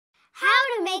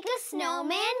to make a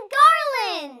snowman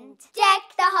garland. Deck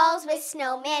the halls with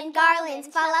snowman garlands.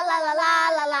 Fa la la la la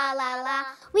la la la la.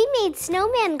 We made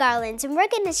snowman garlands and we're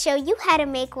going to show you how to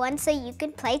make one so you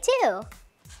can play too.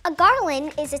 A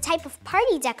garland is a type of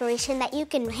party decoration that you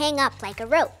can hang up like a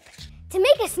rope. To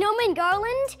make a snowman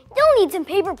garland, you'll need some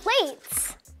paper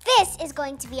plates. This is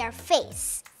going to be our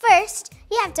face. First,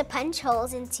 you have to punch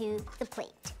holes into the plate.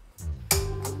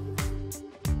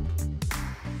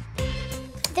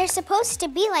 They're supposed to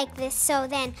be like this, so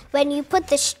then when you put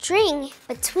the string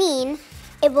between,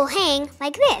 it will hang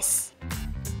like this.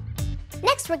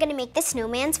 Next, we're gonna make the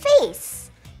snowman's face.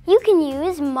 You can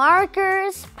use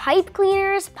markers, pipe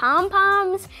cleaners,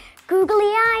 pom-poms,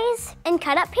 googly eyes, and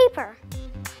cut up paper.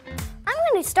 I'm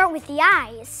gonna start with the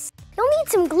eyes. You'll need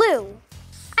some glue.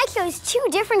 I chose 2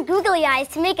 different googly eyes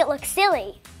to make it look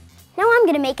silly. Now I'm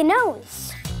gonna make a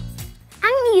nose.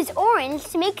 I'm gonna use orange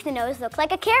to make the nose look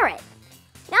like a carrot.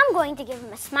 Now I'm going to give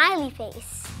him a smiley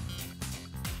face.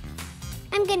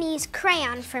 I'm gonna use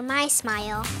crayon for my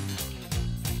smile.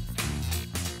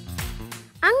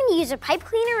 I'm gonna use a pipe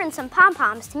cleaner and some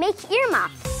pom-poms to make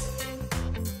earmuffs.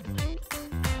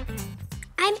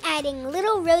 I'm adding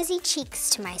little rosy cheeks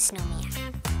to my snowman.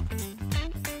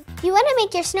 You wanna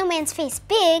make your snowman's face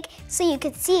big so you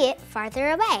can see it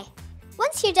farther away.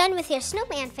 Once you're done with your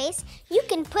snowman face, you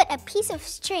can put a piece of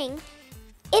string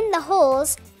in the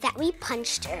holes that we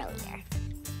punched earlier.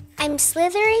 I'm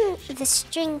slithering the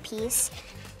string piece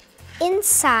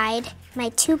inside my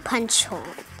 2 punch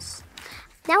holes.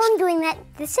 Now I'm doing that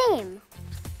the same.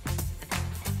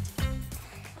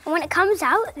 And when it comes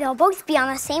out, they'll both be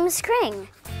on the same string.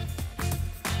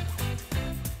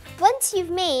 Once you've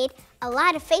made a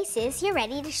lot of faces, you're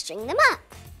ready to string them up.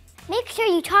 Make sure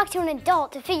you talk to an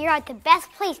adult to figure out the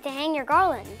best place to hang your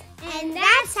garland. And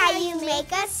that's how you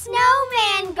make a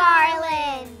snowman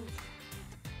garland.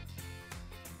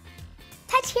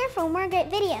 Touch here for more great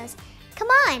videos. Come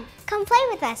on, come play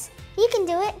with us. You can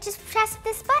do it, just press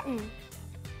this button.